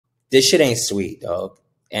this shit ain't sweet, dog.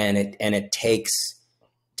 And it takes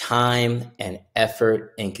time and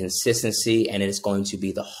effort and consistency, and it is going to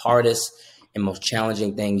be the hardest and most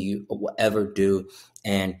challenging thing you will ever do,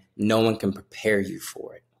 and no one can prepare you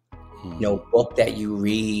for it. No book that you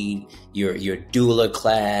read, your doula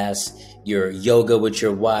class, your yoga with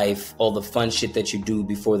your wife, all the fun shit that you do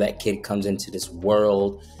before that kid comes into this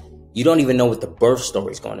world. You don't even know what the birth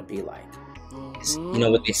story is going to be like. You know,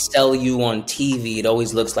 what they sell you on TV, it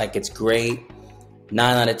always looks like it's great.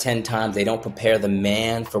 9 out of 10 times, they don't prepare the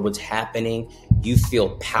man for what's happening. You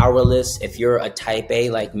feel powerless. If you're a type A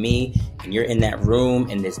like me, and you're in that room,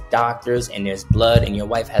 and there's doctors, and there's blood, and your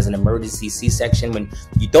wife has an emergency C-section when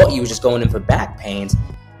you thought you were just going in for back pains,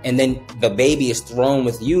 and then the baby is thrown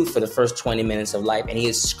with you for the first 20 minutes of life, and he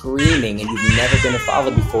is screaming, and you've never been a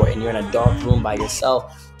father before, and you're in a dark room by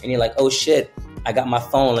yourself, and you're like, oh shit, I got my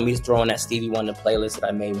phone, let me just throw on that Stevie Wonder playlist that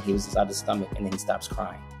I made when he was inside the stomach, and then he stops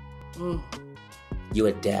crying. You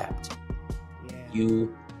adapt. Yeah.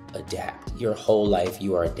 You adapt. Your whole life,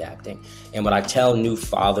 you are adapting. And what I tell new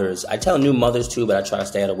fathers, I tell new mothers too, but I try to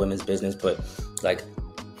stay out of women's business. But like,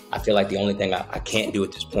 I feel like the only thing I can't do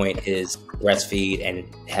at this point is breastfeed and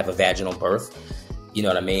have a vaginal birth. You know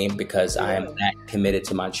what I mean? Because I am that committed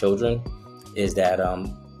to my children, is that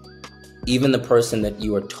even the person that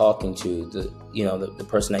you are talking to, the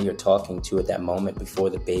person that you're talking to at that moment before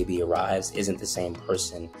the baby arrives isn't the same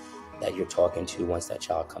person that you're talking to once that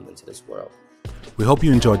child comes into this world. We hope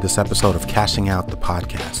you enjoyed this episode of Cashing Out the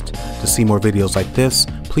Podcast. To see more videos like this,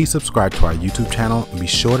 please subscribe to our YouTube channel and be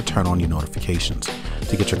sure to turn on your notifications.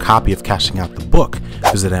 To get your copy of Cashing Out the book,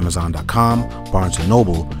 visit Amazon.com, Barnes &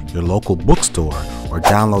 Noble, your local bookstore, or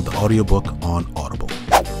download the audiobook on Audible.